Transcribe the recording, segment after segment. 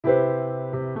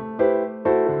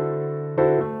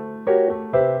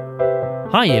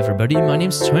Hi everybody, my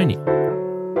name's Tony.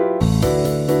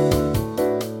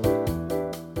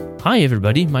 Hi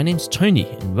everybody, my name's Tony,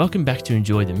 and welcome back to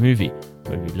Enjoy the Movie,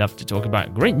 where we love to talk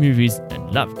about great movies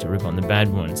and love to rip on the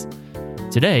bad ones.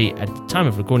 Today, at the time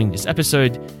of recording this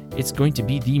episode, it's going to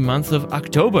be the month of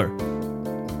October.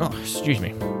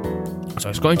 So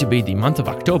it's going to be the month of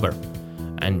October,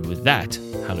 and with that,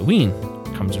 Halloween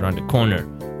comes around the corner,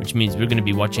 which means we're going to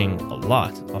be watching a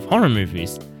lot of horror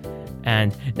movies.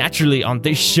 And naturally on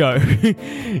this show,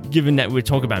 given that we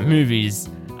talk about movies,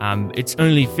 it's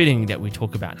only fitting that we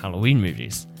talk about Halloween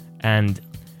movies. And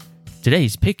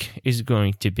today's pick is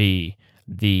going to be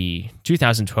the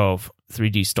 2012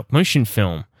 3D stop-motion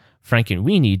film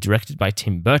Frankenweenie, directed by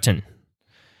Tim Burton.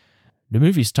 The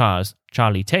movie stars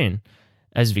Charlie Taine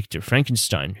as Victor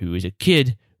Frankenstein, who is a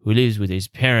kid who lives with his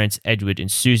parents Edward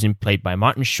and Susan, played by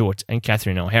Martin Short and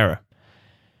Catherine O'Hara.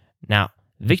 Now,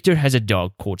 Victor has a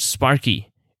dog called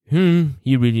Sparky, whom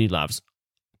he really loves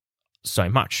so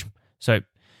much.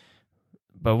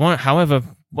 However,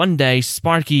 one day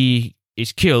Sparky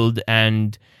is killed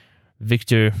and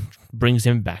Victor brings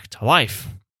him back to life.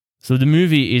 So the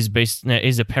movie is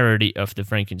a parody of the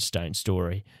Frankenstein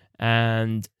story.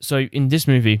 And so in this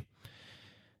movie,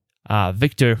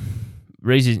 Victor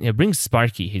brings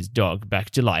Sparky, his dog, back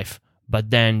to life.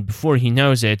 But then before he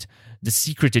knows it, the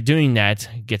secret to doing that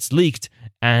gets leaked,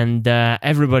 and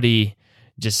everybody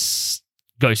just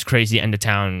goes crazy, and the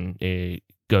town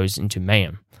goes into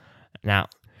mayhem. Now,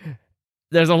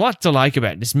 there's a lot to like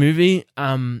about this movie.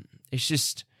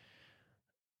 There's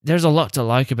a lot to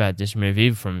like about this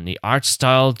movie, from the art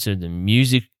style to the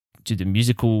music to the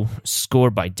musical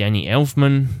score by Danny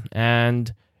Elfman,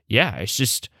 and and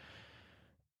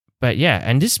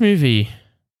this movie,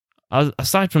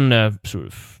 aside from the sort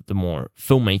of the more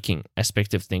filmmaking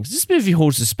aspect of things, this movie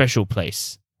holds a special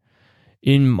place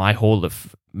in my hall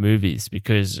of movies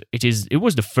because it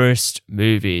was the first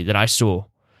movie that I saw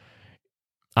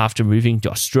after moving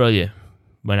to Australia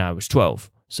when I was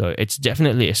 12. So it's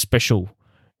definitely a special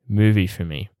movie for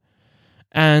me.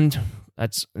 And for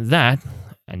that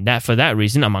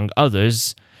reason, among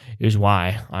others, is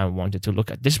why I wanted to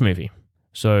look at this movie.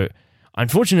 So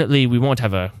unfortunately, we won't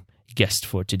have a guest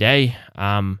for today.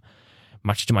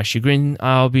 Much to my chagrin,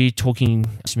 I'll be talking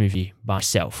this movie by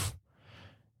myself.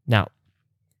 Now,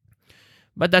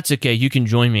 but that's okay, you can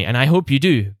join me, and I hope you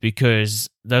do,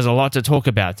 because there's a lot to talk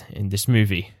about in this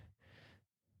movie.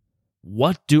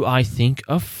 What do I think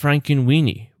of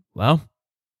Frankenweenie? Well,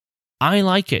 I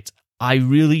like it. I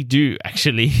really do,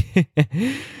 actually.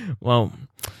 Well,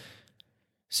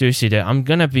 seriously though, I'm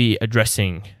gonna be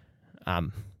addressing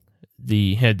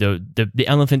the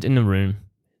elephant in the room,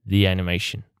 the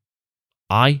animation.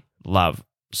 I love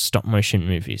stop-motion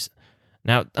movies.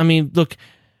 Now, I mean, look,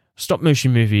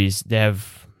 stop-motion movies, they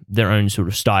have their own sort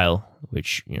of style,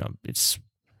 which, it's...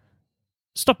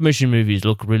 Stop-motion movies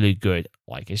look really good.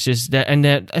 Like, it's just... And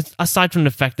aside from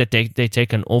the fact that they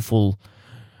take an awful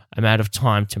amount of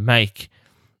time to make,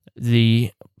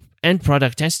 the end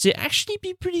product tends to actually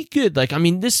be pretty good. Like, I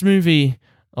mean, this movie,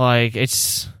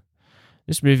 This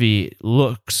movie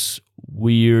looks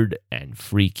weird and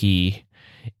freaky,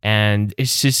 and it's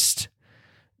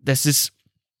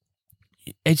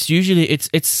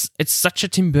such a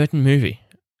Tim Burton movie.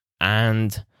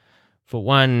 And for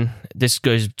one, this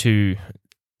goes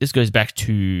back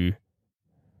to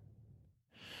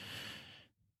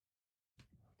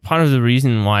part of the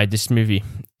reason why this movie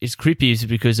is creepy is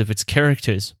because of its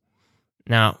characters.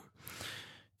 Now,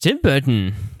 Tim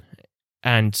Burton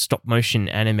and stop-motion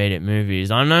animated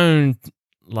movies are known,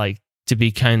 to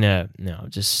be kind of,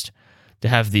 just to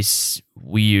have these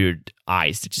weird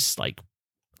eyes that just,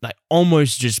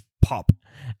 almost just pop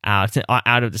out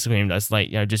of the screen. That's,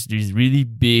 just these really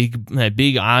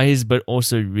big eyes, but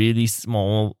also really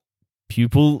small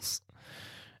pupils.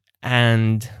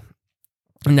 And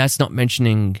that's not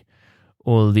mentioning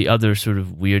all the other sort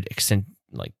of weird,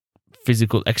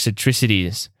 physical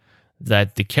eccentricities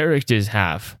that the characters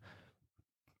have.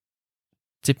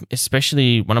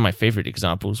 Especially one of my favorite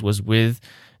examples was with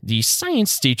the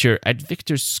science teacher at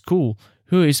Victor's school,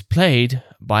 who is played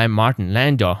by Martin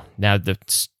Landau. Now, the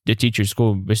teacher's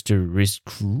called Mr.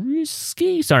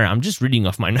 Rizkowski. Sorry, I'm just reading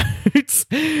off my notes.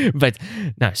 But,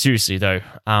 no, seriously, though.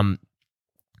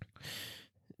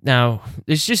 Now,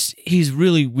 it's just, he's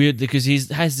really weird because he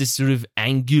has this sort of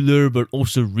angular but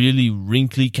also really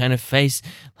wrinkly kind of face.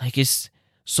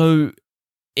 So,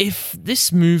 if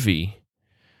this movie...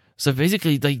 So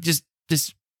basically, just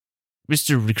this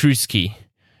Mr. Rizkowski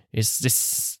is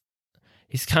this...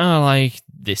 He's kind of like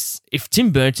this. If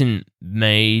Tim Burton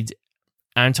made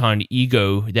Anton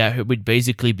ego that would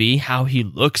basically be how he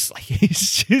looks. Like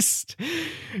he's just,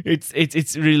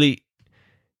 it's really,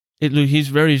 he's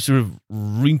very sort of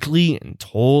wrinkly and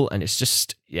tall, and it's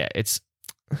just, yeah, it's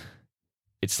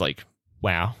like,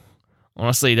 wow.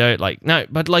 Honestly, though, like, no,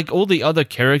 but like all the other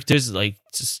characters, like,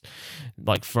 just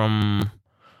like from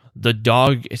the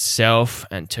dog itself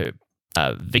and to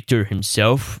Victor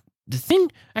himself, the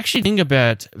thing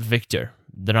about Victor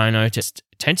that I noticed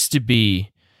tends to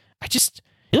be,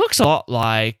 he looks a lot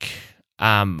like,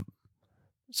 sorry,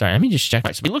 let me just check.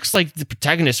 He looks like the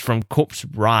protagonist from Corpse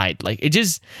Bride. Like,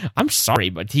 I'm sorry,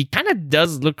 but he kind of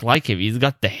does look like him. He's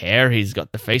got the hair, he's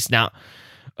got the face. Now,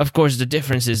 of course, the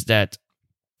difference is that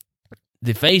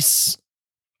the face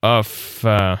of,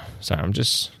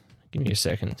 give me a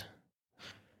second.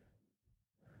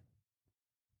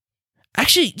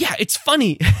 Actually, yeah, it's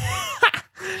funny.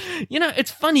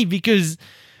 It's funny because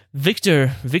Victor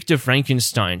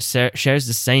Frankenstein shares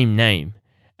the same name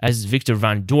as Victor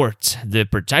Van Dort, the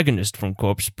protagonist from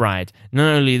Corpse Bride.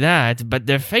 Not only that, but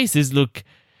their faces look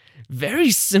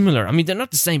very similar. I mean, they're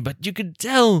not the same, but you can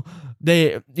tell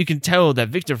that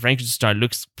Victor Frankenstein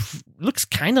looks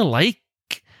kind of like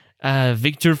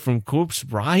Victor from Corpse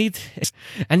Bride.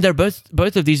 And they're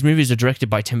both of these movies are directed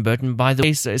by Tim Burton, by the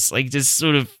way. So it's like this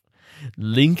sort of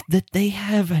link that they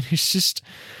have, and it's just,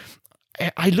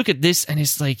 I look at this and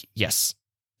it's like, yes,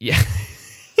 yeah.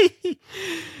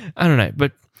 I don't know,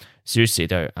 but seriously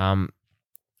though,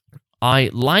 I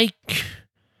like,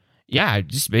 yeah,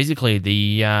 just basically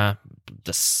the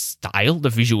style, the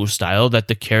visual style that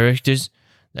the characters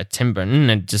that Tim Burton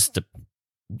and just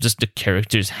the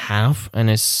characters have, and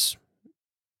it's,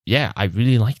 yeah, I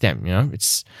really like them.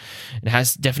 It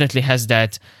definitely has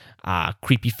that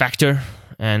creepy factor,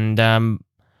 and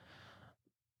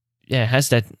yeah, it has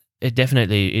that. It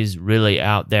definitely is really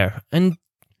out there, and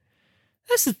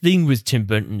that's the thing with Tim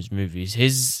Burton's movies.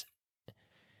 His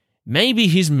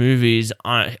movies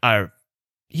are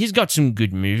he's got some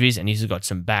good movies and he's got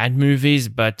some bad movies,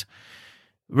 but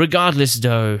regardless,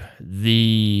 though,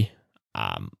 the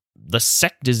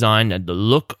set design and the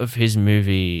look of his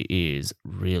movie is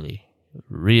really,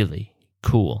 really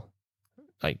cool.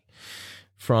 Like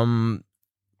from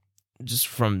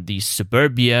the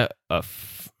suburbia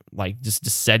of, like, just the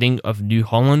setting of New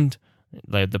Holland,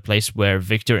 like the place where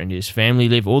Victor and his family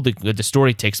live. All the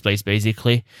story takes place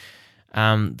basically.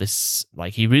 This,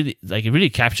 like, it really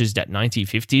captures that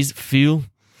 1950s feel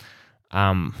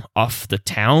of the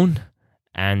town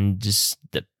and just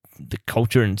the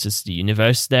culture and just the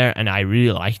universe there, and I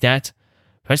really like that.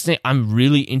 Personally, I'm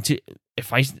really into,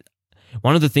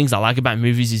 one of the things I like about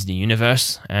movies is the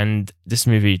universe, and this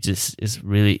movie just is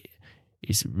really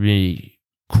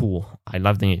cool. I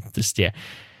love the just, yeah.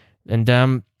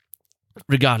 And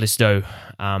regardless though,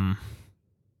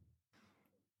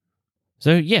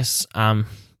 so yes,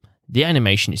 the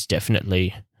animation is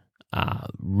definitely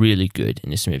really good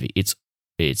in this movie. It's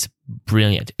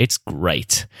brilliant. It's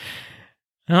great.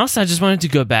 And also, I just wanted to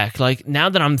go back. Like, now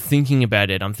that I'm thinking about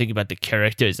it, I'm thinking about the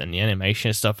characters and the animation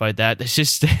and stuff like that. It's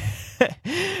just,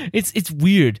 it's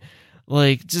weird.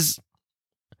 Like, just,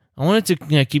 I wanted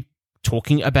to keep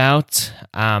talking about.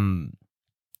 I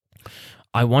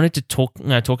wanted to talk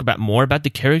about more about the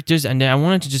characters, and then I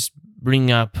wanted to just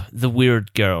bring up the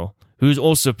weird girl, who's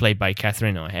also played by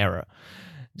Catherine O'Hara.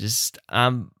 Just,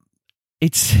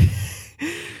 it's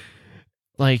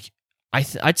like,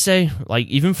 I'd say, like,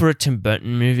 even for a Tim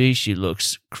Burton movie, she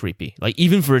looks creepy. Like,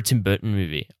 even for a Tim Burton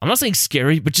movie. I'm not saying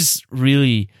scary, but just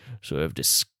really sort of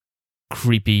this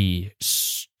creepy,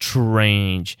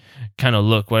 strange kind of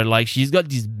look where, like, she's got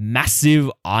these massive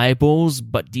eyeballs,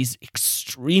 but these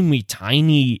extremely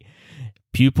tiny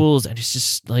pupils, and it's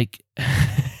just, like,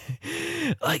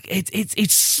 like,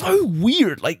 it's so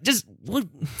weird. Like, just, what...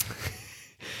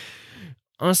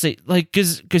 Honestly, like,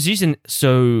 because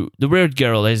so the weird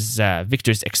girl is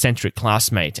Victor's eccentric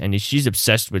classmate, and she's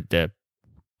obsessed with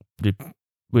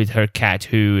with her cat,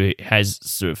 who has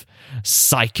sort of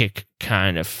psychic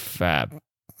kind of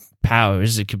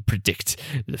powers that can predict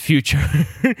the future.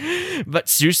 But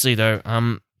seriously, though,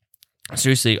 I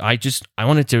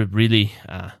wanted to really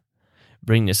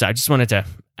bring this. I just wanted to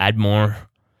add more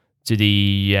to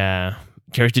the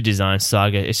character design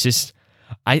saga. It's just.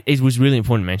 It was really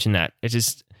important to mention that. It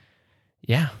just,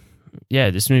 yeah,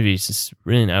 this movie is just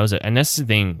really nails it. And that's the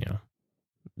thing,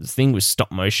 the thing with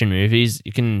stop motion movies,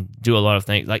 you can do a lot of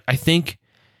things. Like, I think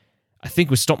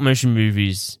with stop motion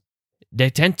movies,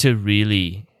 they tend to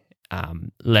really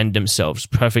lend themselves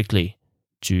perfectly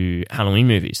to Halloween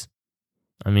movies.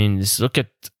 I mean, just look at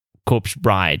Corpse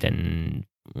Bride and,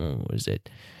 what was it?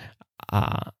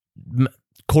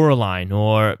 Coraline,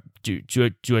 or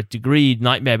to a degree,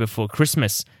 Nightmare Before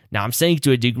Christmas. Now, I'm saying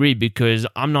to a degree because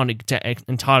I'm not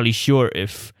entirely sure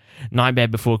if Nightmare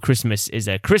Before Christmas is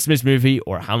a Christmas movie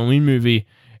or a Halloween movie.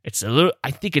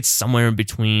 I think it's somewhere in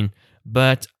between,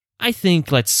 but I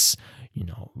think let's,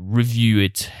 review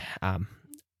it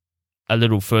a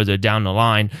little further down the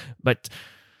line. But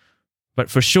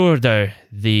for sure, though,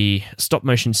 the stop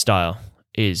motion style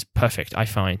is perfect. I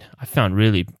found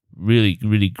really, really,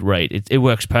 really great. It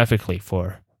works perfectly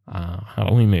for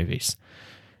Halloween movies.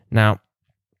 Now,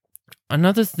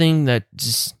 another thing that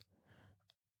just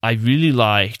I really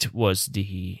liked was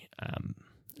the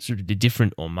sort of the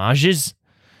different homages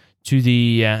to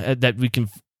the that we can.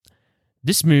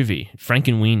 This movie,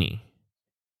 Frankenweenie,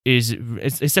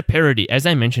 it's a parody. As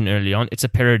I mentioned early on, it's a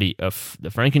parody of the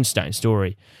Frankenstein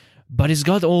story, but it's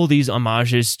got all these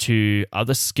homages to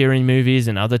other scary movies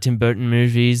and other Tim Burton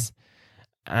movies,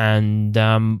 and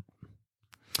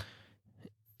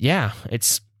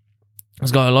it's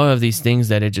got a lot of these things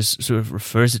that it just sort of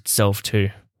refers itself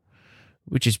to,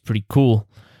 which is pretty cool.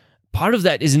 Part of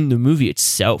that is in the movie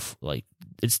itself. Like,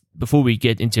 it's before we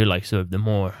get into like sort of the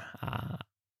more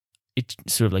it's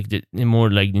sort of like the more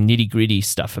like the nitty-gritty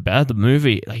stuff about the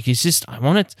movie. Like, it's just, I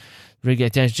want to really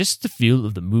get down. It's just the feel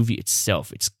of the movie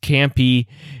itself. It's campy,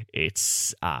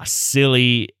 it's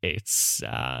silly, it's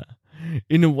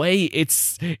in a way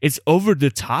it's over the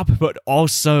top, but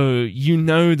also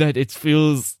that it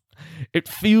feels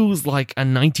like a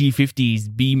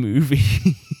 1950s B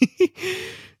movie.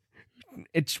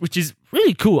 Which is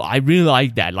really cool. I really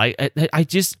like that. Like,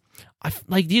 I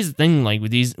like these thing, like with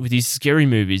these scary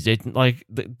movies. It like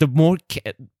the more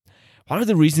part of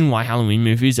the reason why Halloween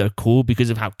movies are cool because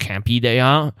of how campy they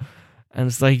are, and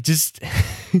it's like just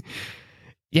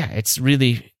it's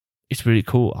really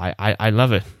cool. I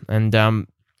love it, and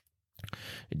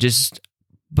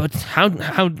but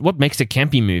what makes a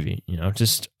campy movie?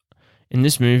 Just in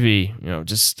this movie,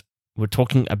 just we're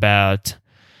talking about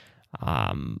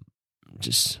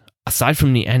just aside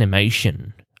from the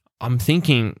animation, I'm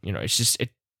thinking, it's just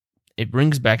it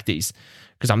brings back these,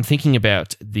 because I'm thinking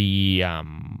about the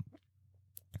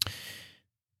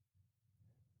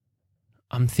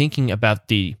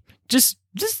just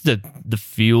the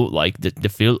feel, like the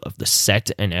feel of the set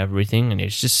and everything, and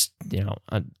it's just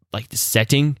like the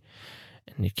setting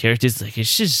and the characters, like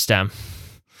it's just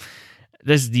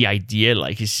there's the idea,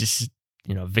 like it's just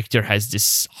Victor has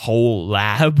this whole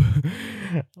lab,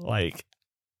 like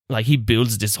he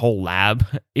builds this whole lab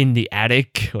in the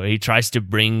attic where he tries to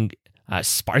bring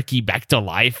Sparky back to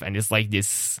life, and it's like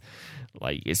this,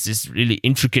 like it's this really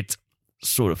intricate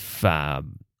sort of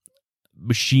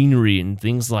machinery and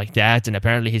things like that, and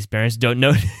apparently his parents don't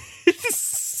know.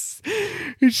 It's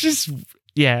just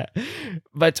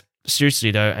but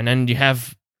seriously though, and then you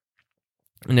have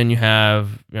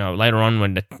later on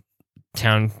when the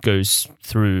town goes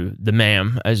through the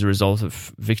mayhem as a result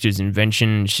of Victor's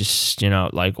invention. It's just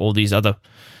like all these other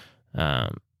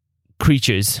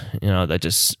creatures that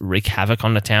just wreak havoc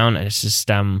on the town, and it's just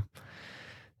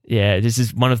this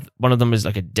is one of them is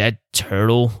like a dead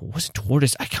turtle. Was it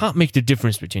tortoise? I can't make the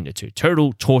difference between the two,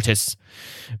 turtle, tortoise,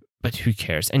 but who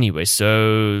cares anyway.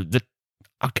 So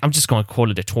I'm just going to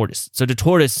call it a tortoise. So the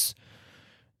tortoise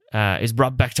is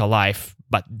brought back to life,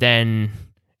 but then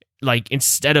like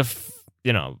instead of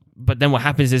but then what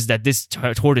happens is that this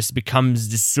tortoise becomes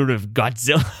this sort of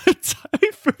Godzilla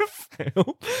type of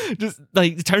film. Just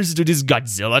like it turns into this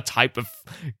Godzilla type of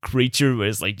creature where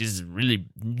it's like this really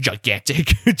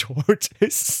gigantic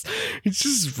tortoise. It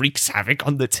just wreaks havoc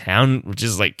on the town, which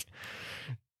is like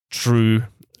true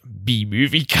B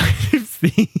movie kind of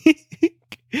thing.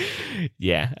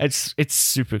 Yeah, it's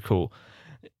super cool.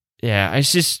 Yeah,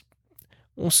 it's just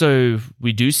also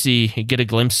we do get a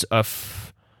glimpse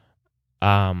of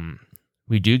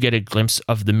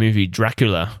the movie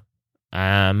Dracula.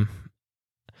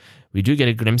 We do get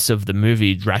a glimpse of the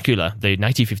movie Dracula, the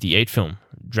 1958 film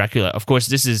Dracula. Of course,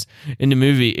 this is in the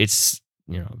movie. It's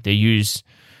they use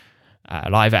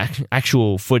live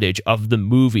actual footage of the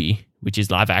movie, which is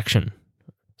live action.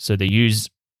 So they use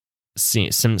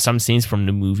some scenes from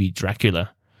the movie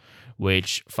Dracula,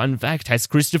 which, fun fact, has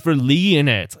Christopher Lee in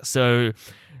it. So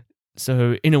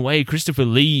in a way, Christopher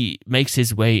Lee makes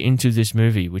his way into this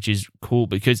movie, which is cool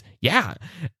because,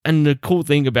 and the cool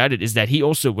thing about it is that he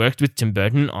also worked with Tim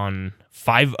Burton on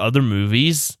 5 other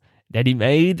movies that he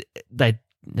made. That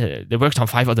they worked on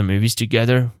 5 other movies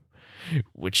together,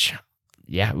 which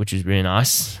is really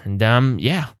nice. And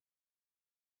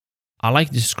I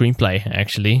like the screenplay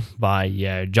actually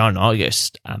by John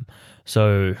August.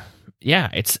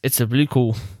 It's a really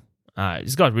cool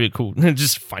It's got really cool,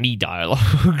 just funny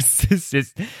dialogues.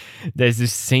 There's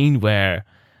this scene where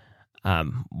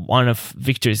one of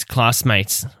Victor's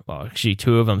classmates, well, actually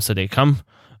two of them, so they come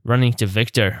running to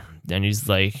Victor. Then he's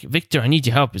like, Victor, I need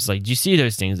your help. It's like, do you see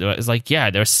those things? It's like,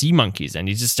 yeah, they're sea monkeys. And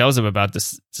he just tells them about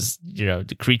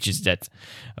the creatures that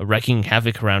are wreaking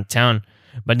havoc around town.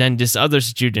 But then this other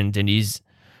student, and he's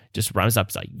just runs up,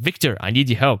 it's like, Victor, I need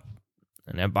your help.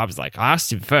 And then Bob's like, I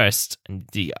asked him first. And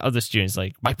the other student's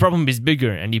like, my problem is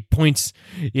bigger. And he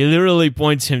literally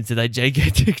points him to that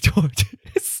gigantic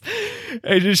tortoise.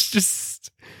 And it's just,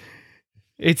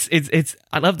 it's,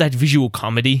 I love that visual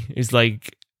comedy. It's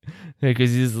like,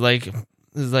 because it's like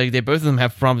they both of them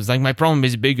have problems. Like, my problem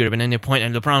is bigger, but then they point,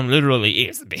 and the problem literally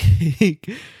is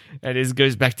big. And it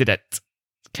goes back to that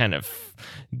kind of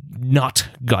not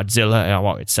Godzilla.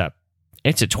 Well, it's a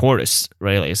tortoise,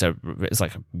 really. It's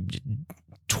like a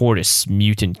tortoise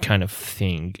mutant kind of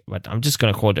thing, but I'm just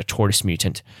gonna call it a tortoise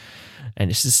mutant.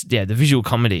 And it's just, the visual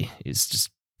comedy is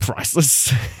just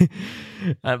priceless.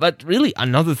 But really,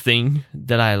 another thing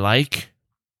that I like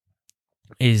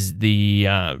is the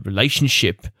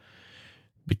relationship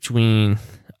between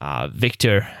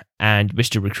Victor and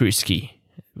Mr. Rekruski,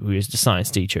 who is the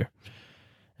science teacher.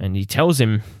 And he tells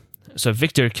him, so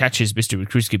Victor catches Mr.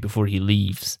 Rekruski before he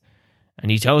leaves.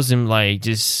 And he tells him, like,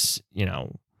 just,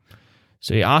 so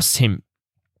he asks him,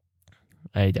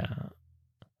 about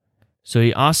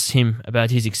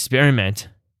his experiment.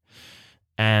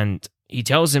 And he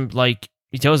tells him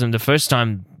the first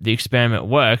time the experiment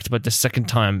worked, but the second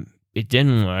time it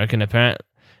didn't work. And apparently,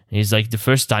 he's like, the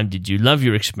first time, did you love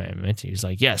your experiment? He's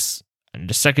like, yes. And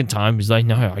the second time, he's like,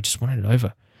 no, I just want it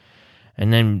over.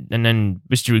 And then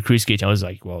Mr. Rekruski tells,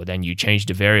 like, well, then you changed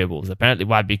the variables. Apparently,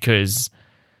 why? Because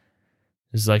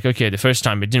it's like, okay, the first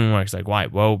time it didn't work. It's like, why?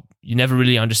 Well, you never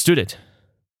really understood it.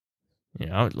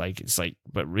 It's like,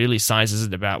 but really, science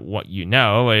isn't about what you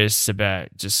know. It's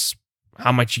about just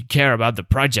how much you care about the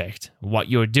project, what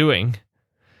you're doing,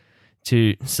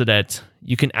 so that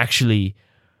you can actually,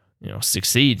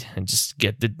 succeed and just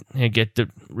get the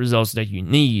results that you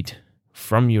need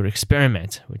from your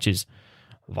experiment, which is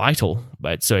vital.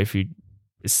 But so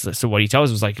what he tells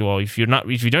us was like, well, if you don't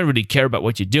really care about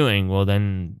what you're doing, well,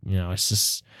 then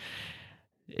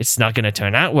it's not going to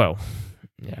turn out well.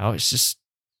 It's just.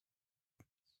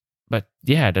 But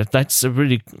yeah, these are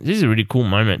really cool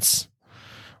moments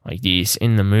like these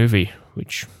in the movie,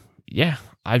 which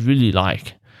I really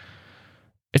like.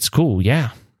 It's cool, yeah.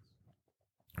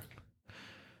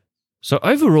 So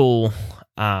overall,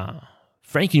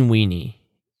 Frankenweenie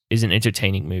is an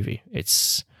entertaining movie.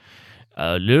 It's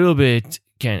a little bit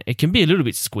it can be a little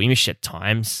bit squeamish at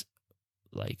times.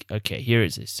 Like, okay, here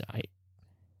is this.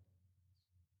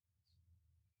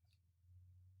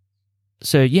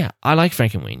 So yeah, I like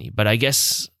Frankenweenie, but I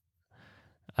guess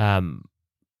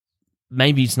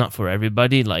maybe it's not for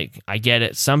everybody. Like, I get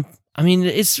it.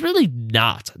 It's really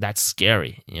not that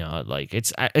scary. Like,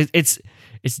 it's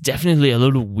definitely a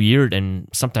little weird and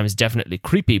sometimes definitely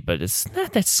creepy, but it's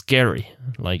not that scary.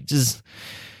 I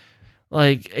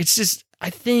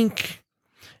think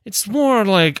it's more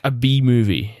like a B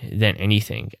movie than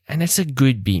anything, and it's a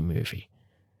good B movie.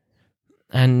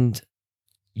 And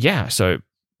yeah, so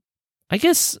I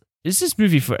guess, is this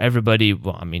movie for everybody?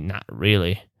 Well, not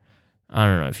really. I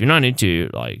don't know. If you're not into,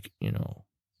 like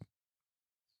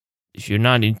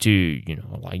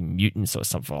mutants or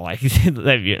something like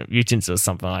mutants or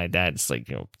something like that, it's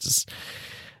like,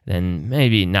 then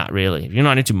maybe not really. If you're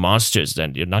not into monsters,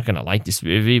 then you're not gonna like this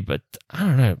movie. But I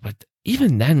don't know. But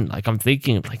even then, like, I'm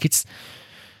thinking, like, it's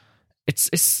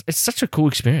such a cool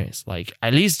experience. Like,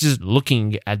 at least just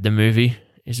looking at the movie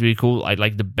is really cool. I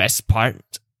like, the best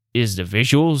part is the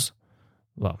visuals.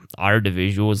 Well, are the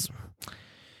visuals.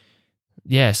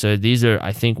 Yeah, so these are,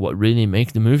 I think, what really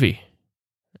make the movie.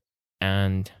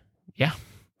 And yeah,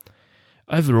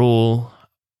 overall,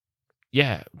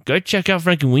 yeah, go check out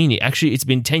Frankenweenie. Actually, it's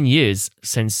been 10 years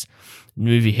since the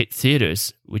movie hit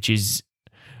theaters, which is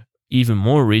even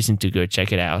more reason to go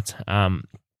check it out. Go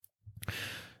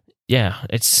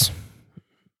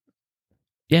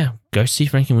see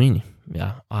Frankenweenie.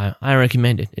 Yeah, I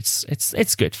recommend it.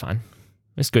 It's good fun.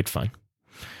 It's good fun.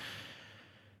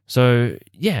 So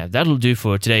yeah, that'll do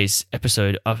for today's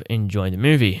episode of Enjoy the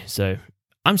Movie. So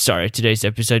I'm sorry, today's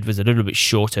episode was a little bit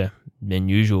shorter than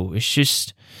usual. It's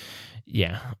just,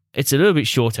 it's a little bit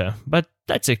shorter, but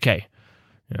that's okay.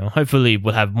 Hopefully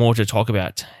we'll have more to talk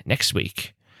about next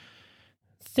week.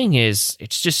 Thing is,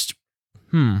 it's just,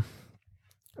 right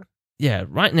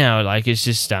now, like, it's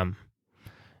just,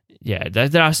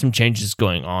 there are some changes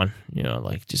going on,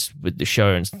 like, just with the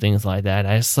show and things like that.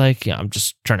 I'm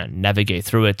just trying to navigate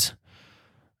through it.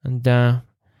 And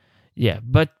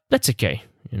but that's okay.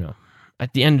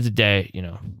 At the end of the day,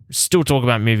 still talk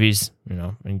about movies,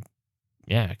 and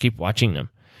keep watching them.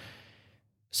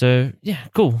 So,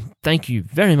 cool. Thank you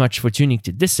very much for tuning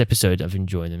to this episode of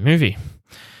Enjoy the Movie.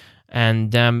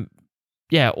 And,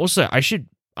 also,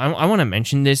 I want to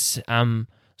mention this.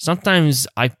 Sometimes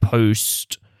I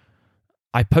post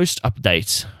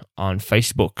updates on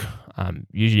Facebook,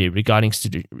 usually in regards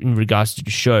to the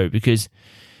show, because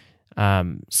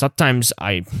sometimes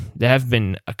there have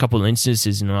been a couple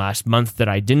instances in the last month that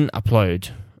I didn't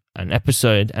upload an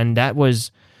episode, and that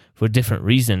was for different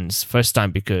reasons. First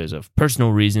time because of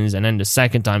personal reasons, and then the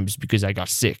second time is because I got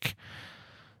sick.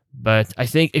 But I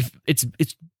think if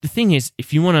the thing is,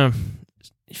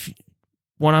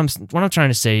 what I'm trying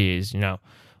to say is,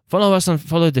 follow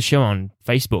the show on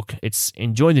Facebook. It's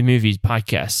Enjoy the Movies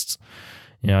Podcast.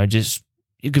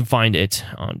 You can find it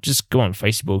on, just go on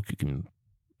Facebook. You can,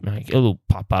 it'll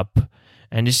pop up,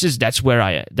 and it's just that's where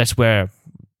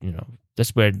the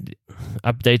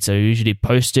updates are usually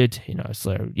posted.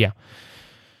 So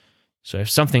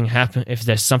if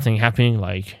there's something happening,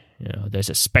 like there's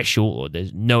a special or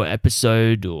there's no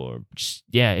episode, or just,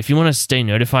 if you want to stay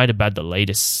notified about the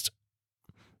latest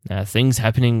things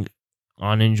happening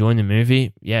on Enjoying the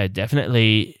Movie,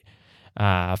 definitely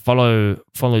follow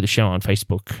the show on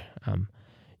Facebook.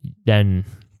 Then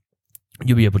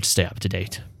you'll be able to stay up to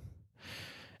date.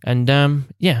 And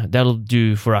that'll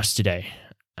do for us today.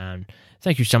 And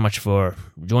thank you so much for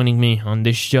joining me on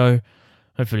this show.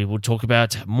 Hopefully we'll talk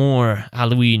about more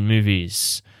Halloween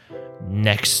movies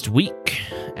next week.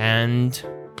 And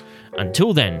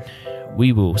until then,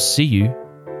 we will see you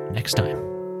next time.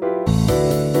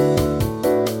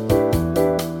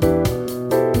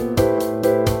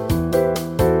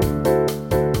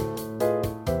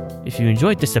 If you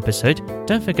enjoyed this episode,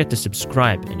 don't forget to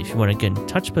subscribe, and if you want to get in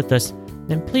touch with us,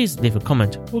 then please leave a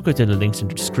comment or go to the links in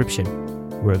the description.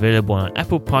 We're available on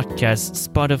Apple Podcasts,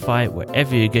 Spotify,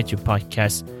 wherever you get your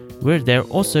podcasts. We're there.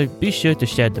 Also, be sure to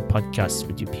share the podcasts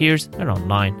with your peers and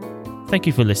online. Thank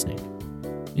you for listening.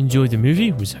 Enjoy the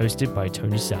Movie was hosted by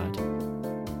Tony Saad.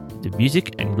 The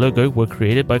music and logo were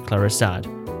created by Clara Saad.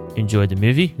 Enjoy the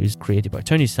Movie is created by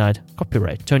Tony Saad.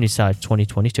 Copyright Tony Saad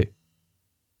 2022.